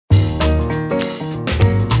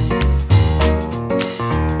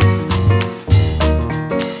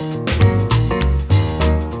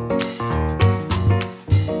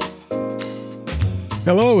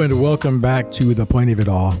Hello and welcome back to The Point of It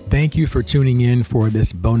All. Thank you for tuning in for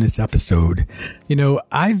this bonus episode. You know,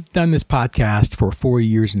 I've done this podcast for 4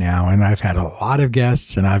 years now, and I've had a lot of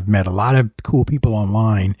guests and I've met a lot of cool people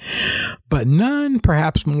online, but none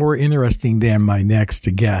perhaps more interesting than my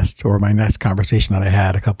next guest or my next conversation that I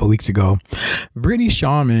had a couple of weeks ago. Brittany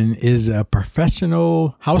Shawman is a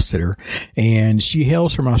professional house sitter and she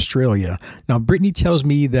hails from Australia. Now, Brittany tells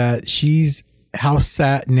me that she's house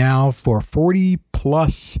sat now for 40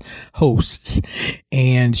 plus hosts,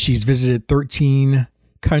 and she's visited 13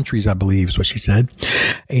 countries, I believe is what she said.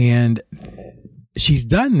 And she's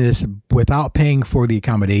done this without paying for the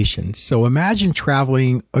accommodations. So imagine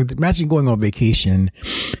going on vacation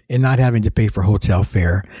and not having to pay for hotel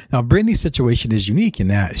fare. Now, Brittany's situation is unique in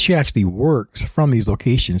that she actually works from these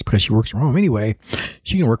locations because she works from home anyway.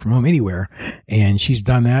 She can work from home anywhere. And she's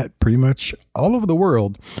done that pretty much all over the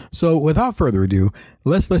world. So without further ado,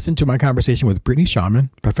 let's listen to my conversation with Brittany Shawman,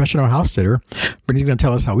 professional house sitter. Brittany's going to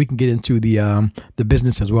tell us how we can get into the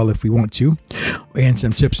business as well if we want to, and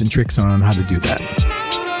some tips and tricks on how to do that.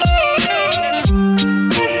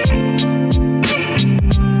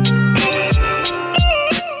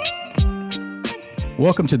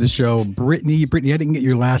 Welcome to the show, Brittany. Brittany, I didn't get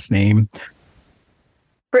your last name.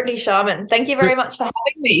 Brittany Shawman. Thank you very much for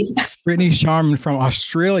having me. Brittany Shawman from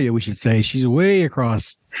Australia, we should say. She's way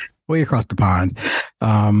across the pond.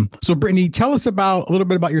 So Brittany, tell us a little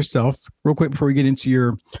bit about yourself real quick before we get into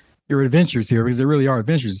your adventures here, because they really are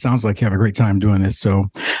adventures. It sounds like you have a great time doing this. So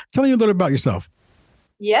tell me a little about yourself.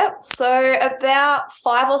 Yep. So about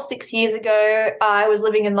 5 or 6 years ago, I was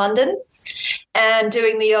living in London and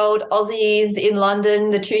doing the old Aussies in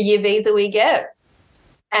London, the 2-year visa we get,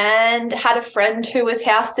 and had a friend who was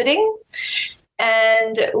house sitting.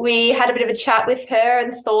 And we had a bit of a chat with her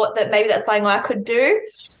and thought that maybe that's something I could do.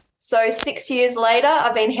 So 6 years later,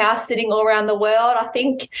 I've been house sitting all around the world. I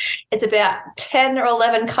think it's about 10 or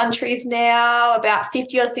 11 countries now, about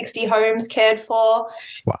 50 or 60 homes cared for.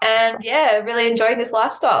 Wow. And yeah, really enjoying this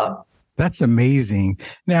lifestyle. That's amazing.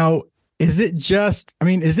 Now, is it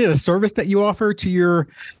a service that you offer to your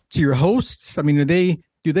hosts? I mean,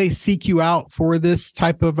 do they seek you out for this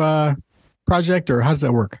type of project, or how does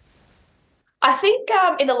that work? I think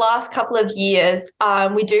in the last couple of years,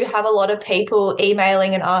 we do have a lot of people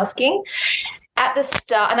emailing and asking at the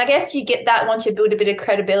start. And I guess you get that once you build a bit of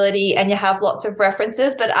credibility and you have lots of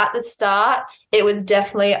references. But at the start, it was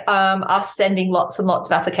definitely us sending lots and lots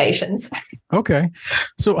of applications. Okay.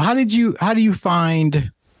 So how do you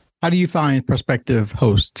find prospective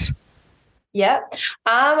hosts? Yeah.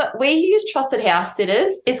 We use Trusted House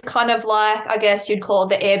Sitters. It's kind of like, I guess you'd call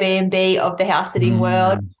it the Airbnb of the house sitting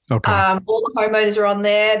world. Okay. All the homeowners are on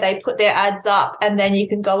there. They put their ads up and then you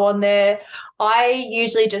can go on there. I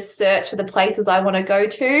usually just search for the places I want to go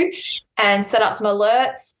to and set up some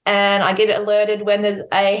alerts, and I get alerted when there's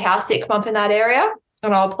a house sit come up in that area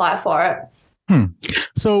and I'll apply for it.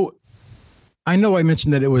 So I know I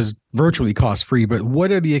mentioned that it was virtually cost-free, but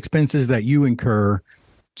what are the expenses that you incur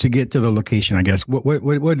to get to the location, I guess?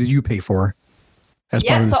 What did you pay for? So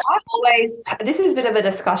this is a bit of a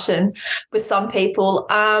discussion with some people.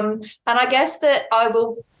 And I guess that I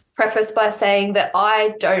will preface by saying that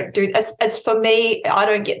I don't do, it's for me, I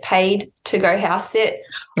don't get paid to go house sit.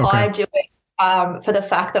 Okay. I do it for the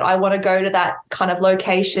fact that I want to go to that kind of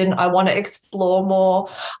location. I want to explore more.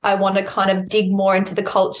 I want to kind of dig more into the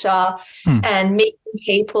culture and meet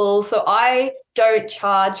people. So I don't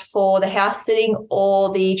charge for the house sitting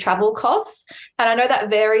or the travel costs. And I know that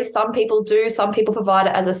varies. Some people do. Some people provide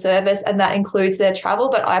it as a service, and that includes their travel,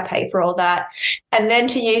 but I pay for all that. And then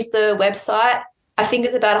to use the website, I think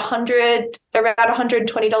it's about around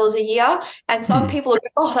 $120 a year. And some people are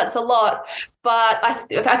like, oh, that's a lot. But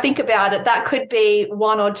if I think about it, that could be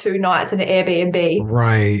 1 or 2 nights in an Airbnb.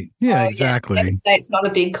 Right. Yeah, exactly. Yeah, it's not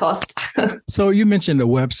a big cost. So you mentioned a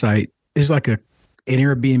website. Is like an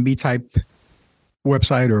Airbnb type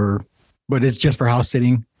website, but it's just for house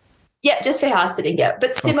sitting? Yeah, just for house sitting, yeah.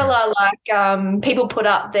 But similar, like people put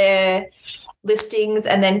up their listings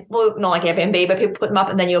and then, well, not like Airbnb, but people put them up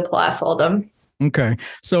and then you apply for them. Okay.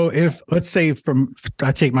 So if, let's say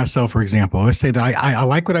I take myself, for example, let's say that I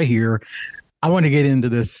like what I hear. I want to get into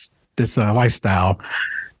this lifestyle.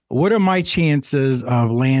 What are my chances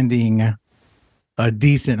of landing a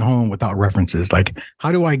decent home without references? Like,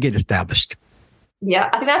 how do I get established?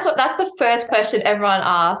 Yeah, I think that's the first question everyone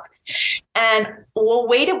asks. And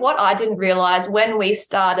what I didn't realize when we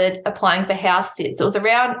started applying for house sits, it was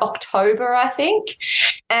around October, I think.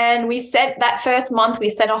 And we sent that first month, we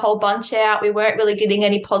sent a whole bunch out. We weren't really getting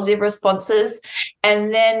any positive responses.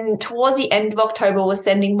 And then towards the end of October, we're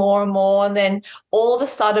sending more and more. And then all of a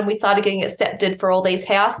sudden we started getting accepted for all these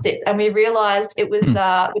house sits. And we realized it was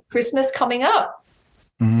with Christmas coming up.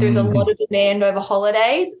 There's a lot of demand over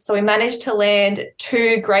holidays. So we managed to land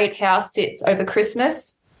 2 great house sits over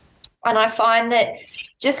Christmas. And I find that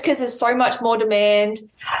just because there's so much more demand,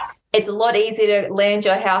 it's a lot easier to land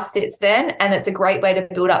your house sits then, and it's a great way to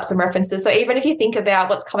build up some references. So even if you think about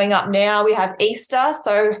what's coming up now, we have Easter.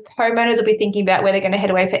 So homeowners will be thinking about where they're going to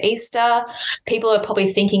head away for Easter. People are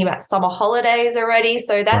probably thinking about summer holidays already.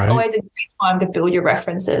 So that's always a great time to build your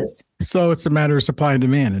references. So it's a matter of supply and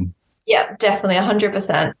demand. Yeah, definitely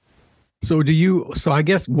 100%. So I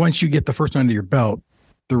guess once you get the first one under your belt,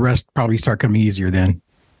 the rest probably start coming easier then.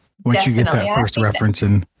 Once you get that first reference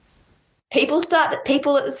and people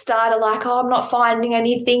at the start are like, oh, I'm not finding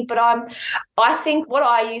anything, but I think what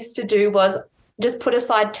I used to do was just put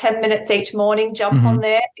aside 10 minutes each morning, jump on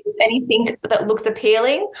there. If anything that looks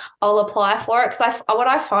appealing, I'll apply for it. Because what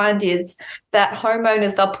I find is that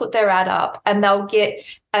homeowners, they'll put their ad up and they'll get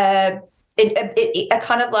a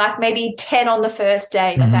kind of like maybe 10 on the first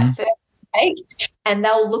day, like that first intake, and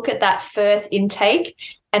they'll look at that first intake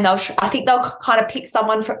and I think they'll kind of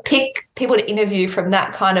pick people to interview from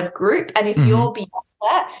that kind of group. And if you're beyond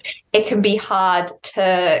that, it can be hard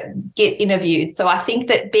to get interviewed. So I think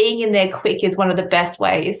that being in there quick is one of the best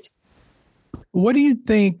ways. What do you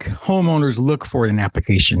think homeowners look for in an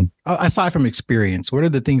application? Aside from experience, what are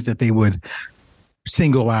the things that they would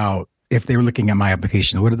single out if they were looking at my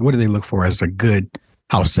application? What do they look for as a good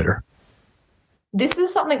house sitter? This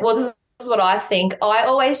is what I think. I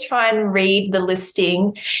always try and read the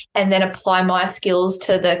listing and then apply my skills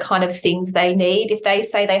to the kind of things they need. If they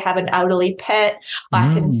say they have an elderly pet,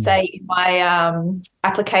 I can say in my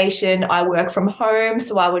application, I work from home,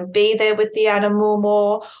 so I would be there with the animal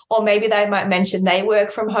more. Or maybe they might mention they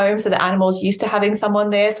work from home, so the animal's used to having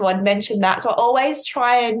someone there, so I'd mention that. So I always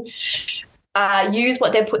try and use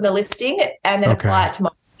what they put in the listing and then apply it to my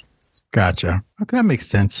business. Gotcha. Okay, that makes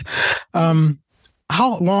sense.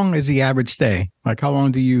 How long is the average stay? Like, how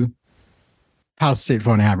long do you house sit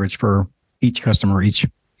for an average for each customer, each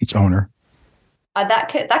owner?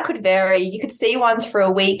 That could vary. You could see ones for a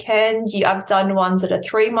weekend. I've done ones that are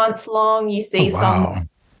 3 months long. You see some,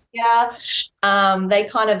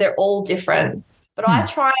 they're all different. But I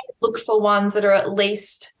try and look for ones that are at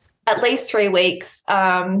least 3 weeks.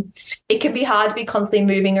 It can be hard to be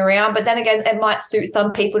constantly moving around, but then again, it might suit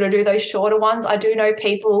some people to do those shorter ones. I do know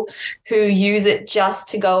people who use it just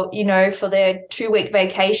to go, for their 2-week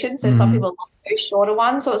vacation. So some people love those shorter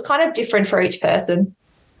ones. So it's kind of different for each person.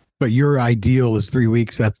 But your ideal is 3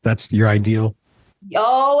 weeks. That's your ideal.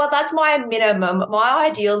 Oh, well, that's my minimum. My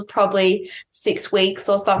ideal is probably 6 weeks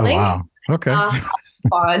or something. Oh, wow. Okay.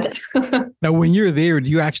 Find. Now, when you're there, do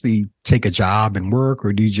you actually take a job and work,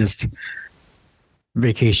 or do you just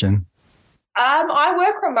vacation? I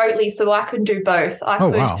work remotely, so I can do both.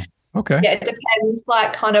 Wow. Okay. Yeah, it depends.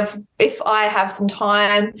 Like, kind of, if I have some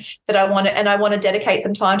time that I want to dedicate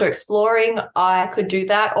some time to exploring, I could do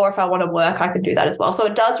that. Or if I want to work, I could do that as well. So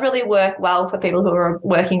it does really work well for people who are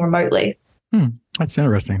working remotely. That's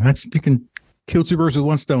interesting. You can kill 2 birds with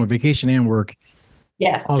 1 stone, vacation and work.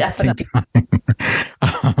 Yes, definitely.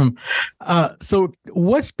 So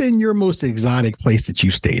what's been your most exotic place that you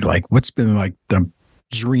stayed? Like, what's been like the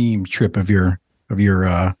dream trip of your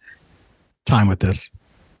time with this?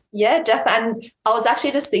 Yeah, definitely. And I was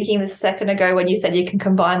actually just thinking this a second ago when you said you can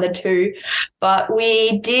combine the two, but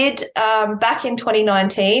we did back in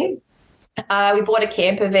 2019. We bought a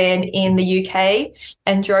camper van in the UK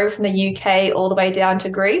and drove from the UK all the way down to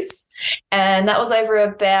Greece. And that was over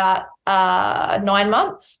about 9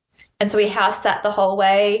 months. And so we house sat the whole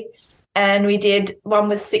way. And we did one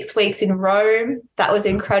with 6 weeks in Rome. That was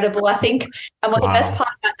incredible, I think. And the best part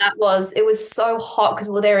about that was it was so hot because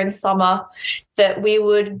we were there in summer that we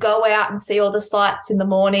would go out and see all the sights in the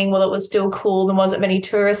morning while it was still cool and wasn't many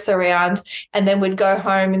tourists around. And then we'd go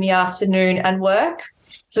home in the afternoon and work.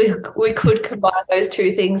 So we could combine those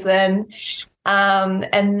two things then.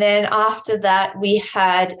 And then after that, we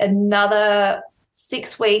had another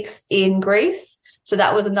 6 weeks in Greece. So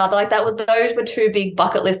that was another, those were 2 big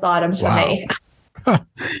bucket list items for me.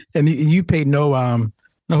 And you paid no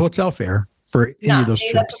hotel fare for any of those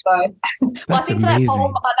trips? Well, I think amazing.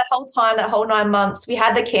 For that whole 9 months, we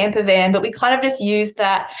had the camper van, but we kind of just used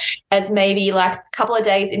that as maybe like a couple of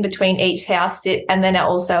days in between each house sit, and then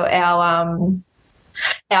also our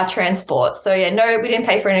our transport. So yeah, no, we didn't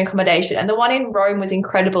pay for any accommodation. And the one in Rome was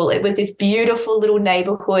incredible. It was this beautiful little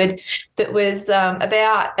neighborhood that was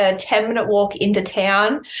about a 10-minute walk into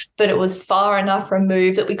town, but it was far enough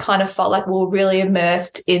removed that we kind of felt like we were really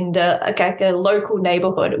immersed in a local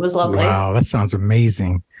neighborhood. It was lovely. Wow, that sounds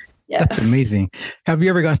amazing. Yeah. That's amazing. Have you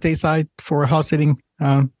ever gone stateside for a house sitting?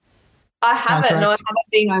 I haven't. Contract? No, I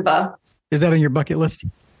haven't been over. Is that on your bucket list?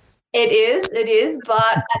 It is.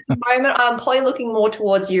 But at the moment, I'm probably looking more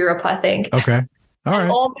towards Europe, I think. Okay. All right.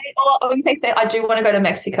 Or you say I do want to go to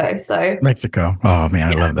Mexico. So Mexico. Oh man,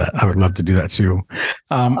 I love that. I would love to do that too.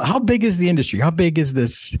 How big is the industry? How big is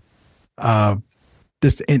this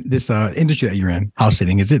industry that you're in? House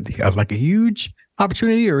sitting. Is it like a huge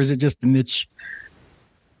opportunity, or is it just a niche?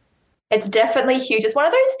 It's definitely huge. It's one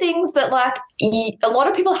of those things that like a lot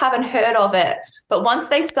of people haven't heard of it, but once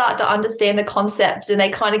they start to understand the concepts and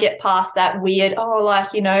they kind of get past that weird,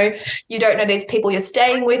 you don't know these people you're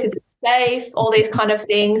staying with, is it safe, all these kind of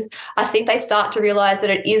things, I think they start to realize that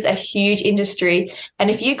it is a huge industry. And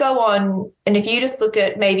if you go on and if you just look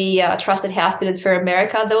at maybe Trusted House Sitters for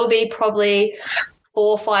America, there will be probably 4,000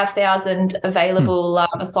 or 5,000 available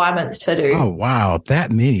assignments to do. Oh, wow.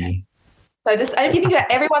 That many. So and if you think about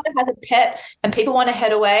everyone that has a pet and people want to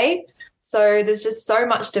head away, so there's just so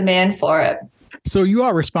much demand for it. So you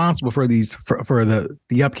are responsible for these for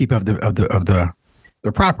the upkeep of the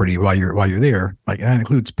property while you're there. Like that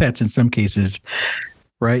includes pets in some cases,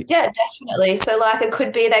 right? Yeah, definitely. So like it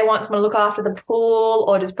could be they want someone to look after the pool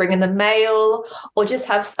or just bring in the mail or just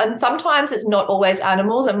and sometimes it's not always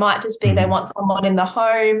animals. It might just be they want someone in the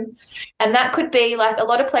home. And that could be like a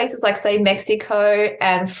lot of places like say Mexico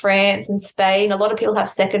and France and Spain. A lot of people have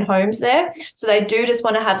second homes there. So they do just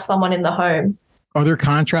want to have someone in the home. Are there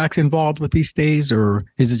contracts involved with these stays or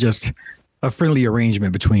is it just a friendly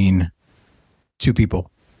arrangement between two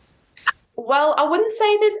people? Well, I wouldn't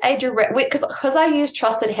say there's a direct, because I use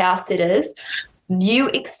Trusted House Sitters, you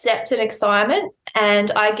accept an assignment, and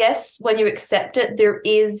I guess when you accept it, there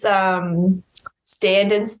is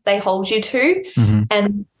standards they hold you to,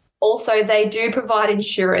 and also they do provide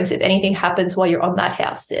insurance if anything happens while you're on that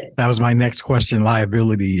house sit. That was my next question,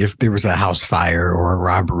 liability. If there was a house fire or a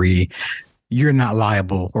robbery, you're not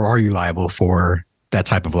liable, or are you liable for that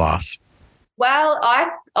type of loss? Well,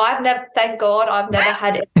 I've never, thank God, I've never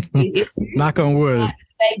had these issues. Knock on wood.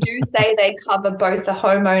 They do say they cover both the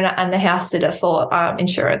homeowner and the house sitter for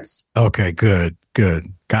insurance. Okay, good.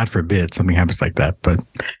 God forbid something happens like that, but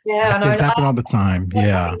yeah, things happen all the time.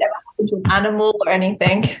 Yeah, happen to an animal or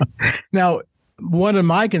anything. Now, one of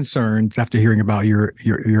my concerns after hearing about your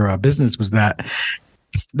business was that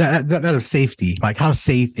of safety. Like, how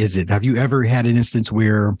safe is it? Have you ever had an instance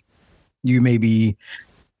where you maybe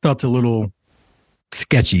felt a little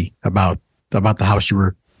sketchy about the house you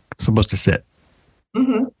were supposed to sit?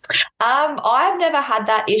 I've never had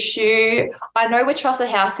that issue. I know with Trusted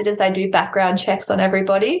House Sitters, they do background checks on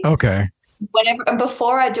everybody. Okay. And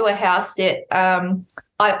before I do a house sit,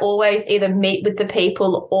 I always either meet with the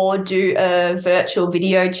people or do a virtual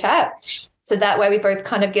video chat. So that way we both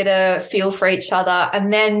kind of get a feel for each other.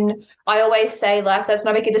 And then I always say, like, let's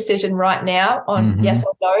not make a decision right now on yes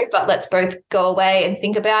or no, but let's both go away and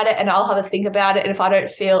think about it. And I'll have a think about it. And if I don't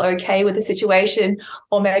feel okay with the situation,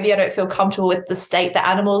 or maybe I don't feel comfortable with the state the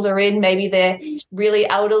animals are in, maybe they're really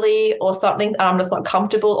elderly or something, and I'm just not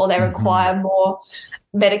comfortable, or they require more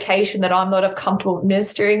medication that I'm not comfortable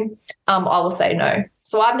administering, I will say no.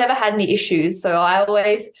 So I've never had any issues. So I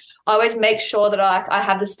always make sure that I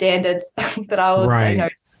have the standards that I would say no.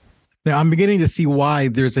 Now, I'm beginning to see why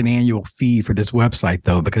there's an annual fee for this website,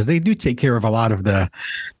 though, because they do take care of a lot of the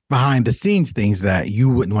behind the scenes things that you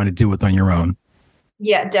wouldn't want to deal with on your own.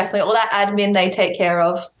 Yeah, definitely. All that admin they take care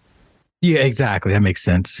of. Yeah, exactly. That makes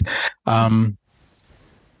sense.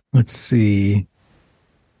 Let's see.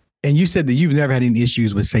 And you said that you've never had any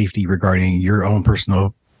issues with safety regarding your own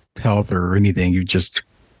personal health or anything. You've just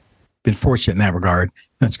been fortunate in that regard.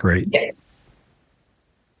 That's great. Yeah.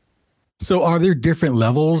 So are there different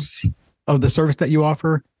levels of the service that you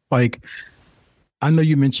offer? Like, I know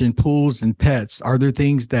you mentioned pools and pets. Are there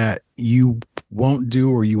things that you won't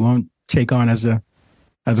do or you won't take on as a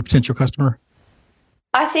potential customer?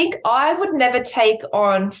 I think I would never take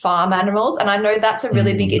on farm animals, and I know that's a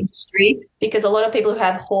really big industry because a lot of people who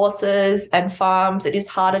have horses and farms, it is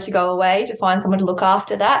harder to go away to find someone to look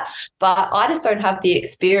after that. But I just don't have the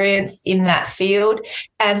experience in that field.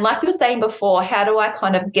 And like you were saying before, how do I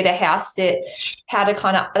kind of get a house sit?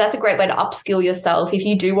 That's a great way to upskill yourself. If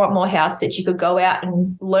you do want more house sits, you could go out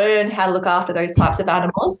and learn how to look after those types of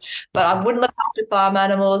animals. But I wouldn't look after farm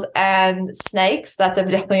animals and snakes. That's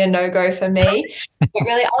definitely a no-go for me. But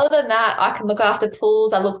really, other than that, I can look after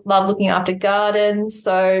pools. Love looking after gardens.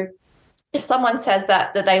 So if someone says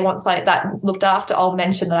that they want something that looked after, I'll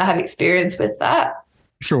mention that I have experience with that.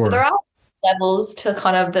 Sure. So there are levels to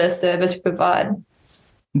kind of the service provide.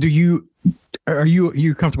 Are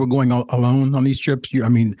you comfortable going alone on these trips?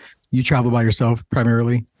 You travel by yourself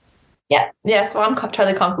primarily? Yeah. So I'm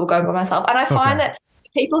totally comfortable going by myself. And I find that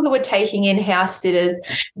people who are taking in house sitters,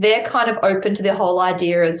 they're kind of open to the whole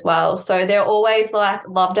idea as well. So they're always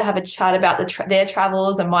love to have a chat about their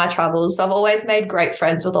travels and my travels. So I've always made great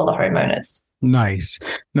friends with all the homeowners. Nice.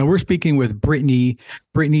 Now we're speaking with Brittany.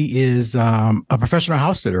 Brittany is a professional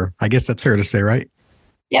house sitter. I guess that's fair to say, right?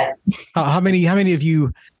 Yeah. How many have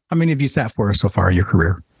you sat for so far in your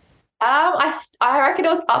career? I reckon it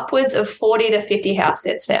was upwards of 40 to 50 house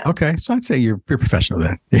sits now. Okay. So I'd say you're professional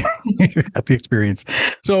then. You got the experience.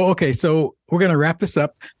 So we're going to wrap this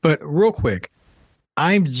up, but real quick,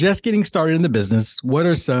 I'm just getting started in the business. What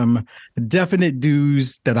are some definite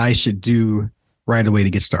do's that I should do right away to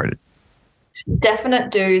get started?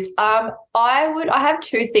 Definite do's. I have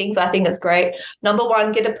two things I think is great. Number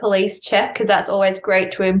one, get a police check, because that's always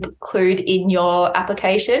great to include in your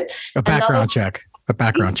application. A background check,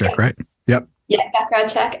 right? Yep. Yeah, background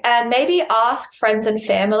check. And maybe ask friends and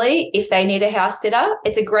family if they need a house sitter.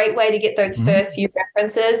 It's a great way to get those first few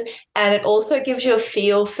references. And it also gives you a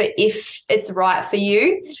feel for if it's right for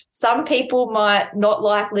you. Some people might not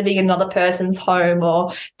like living in another person's home,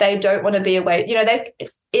 or they don't want to be away.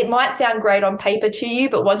 It might sound great on paper to you,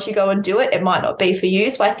 but once you go and do it, it might not be for you.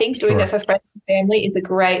 So I think doing it for friends and family is a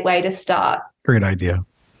great way to start. Great idea.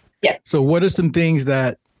 Yeah. So what are some things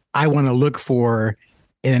that I want to look for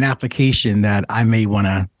in an application that I may want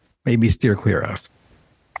to maybe steer clear of?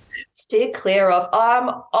 Steer clear of.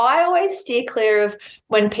 I always steer clear of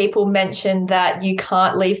when people mention that you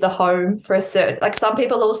can't leave the home for a certain, like some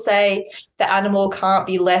people will say the animal can't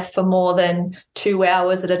be left for more than 2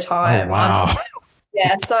 hours at a time. Oh, wow.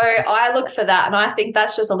 Yeah. So I look for that. And I think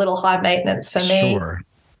that's just a little high maintenance for me. Sure.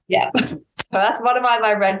 Yeah. So that's one of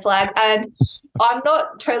my red flags. And I'm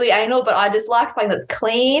not totally anal, but I just like something that's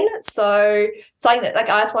clean. So something that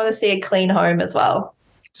I just want to see a clean home as well.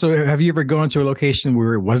 So have you ever gone to a location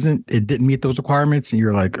where it didn't meet those requirements and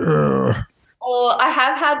you're like, ugh? Or I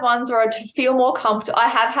have had ones where I feel more comfortable. I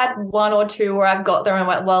have had one or two where I've got there and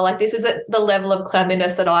went, well, this isn't the level of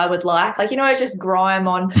cleanliness that I would like. It's just grime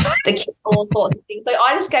on the kitchen, all sorts of things. So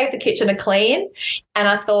I just gave the kitchen a clean, and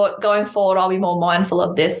I thought going forward, I'll be more mindful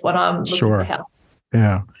of this when I'm looking at the house.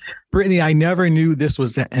 Yeah. Brittany, I never knew this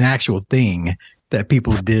was an actual thing that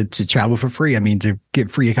people did to travel for free. To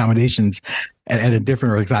get free accommodations at a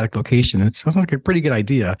different or exotic location. It sounds like a pretty good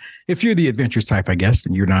idea. If you're the adventurous type, I guess,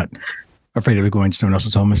 and you're not afraid of going to someone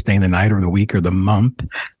else's home and staying the night or the week or the month.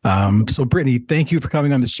 So Brittany, thank you for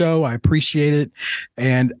coming on the show. I appreciate it.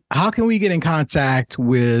 And how can we get in contact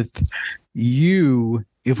with you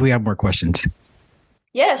if we have more questions?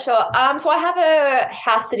 Yeah, sure. So I have a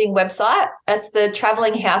house sitting website. It's the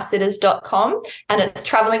travelinghousesitters.com, and it's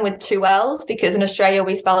traveling with 2 L's because in Australia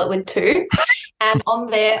we spell it with 2. And on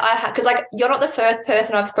there, because you're not the first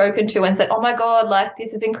person I've spoken to and said, oh my God,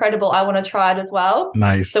 this is incredible. I want to try it as well.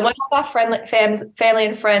 Nice. So when all our family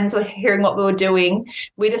and friends were hearing what we were doing,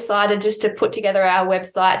 we decided just to put together our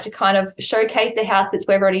website to kind of showcase the house that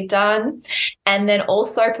we've already done, and then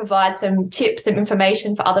also provide some tips and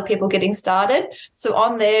information for other people getting started. So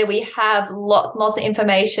on there, we have lots of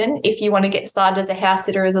information if you want to get started as a house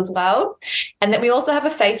sitter as well. And then we also have a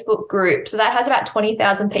Facebook group. So that has about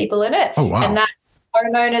 20,000 people in it. Oh, wow. And that's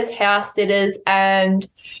homeowners, house sitters, and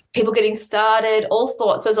people getting started, all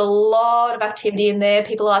sorts. So there's a lot of activity in there,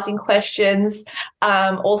 people asking questions,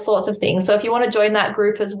 all sorts of things. So if you want to join that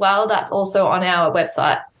group as well, that's also on our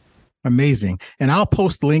website. Amazing. And I'll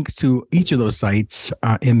post links to each of those sites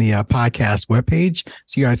in the podcast webpage,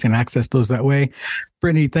 so you guys can access those that way.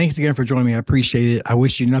 Brittany, thanks again for joining me. I appreciate it. I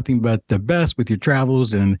wish you nothing but the best with your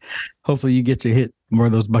travels, and hopefully you get to hit more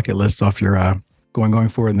of those bucket lists off your going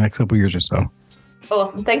forward in the next couple of years or so.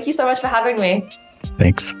 Awesome. Thank you so much for having me.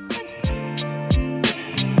 Thanks.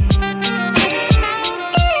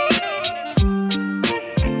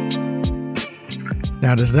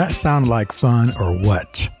 Now, does that sound like fun or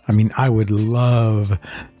what? I would love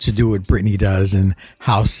to do what Brittany does and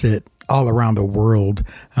house sit all around the world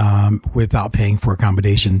without paying for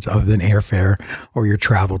accommodations other than airfare or your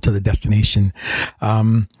travel to the destination.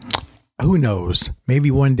 Who knows?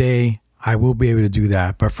 Maybe one day I will be able to do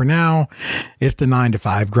that. But for now, it's the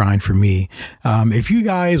 9-to-5 grind for me. If you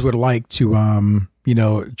guys would like to,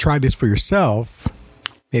 try this for yourself,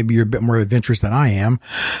 maybe you're a bit more adventurous than I am,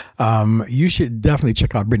 you should definitely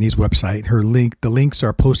check out Brittany's website. The links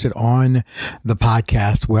are posted on the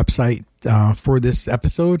podcast website for this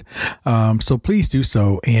episode. So please do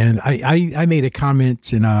so. And I made a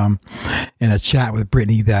comment in a chat with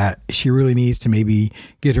Brittany that she really needs to maybe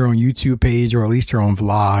get her own YouTube page or at least her own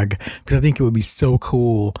vlog, because I think it would be so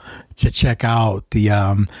cool to check out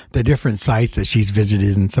the different sites that she's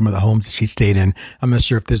visited and some of the homes that she stayed in. I'm not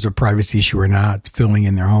sure if there's a privacy issue or not filming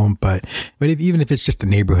in their home, but even if it's just the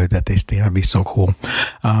neighborhood that they stay in, that'd be so cool.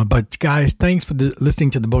 But guys, thanks for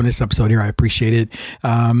listening to the bonus episode here. I appreciate it.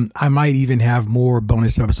 I might even have more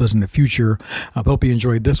bonus episodes in the future. I hope you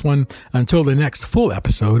enjoyed this one. Until the next full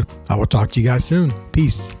episode, I will talk to you guys soon.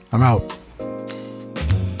 Peace. I'm out.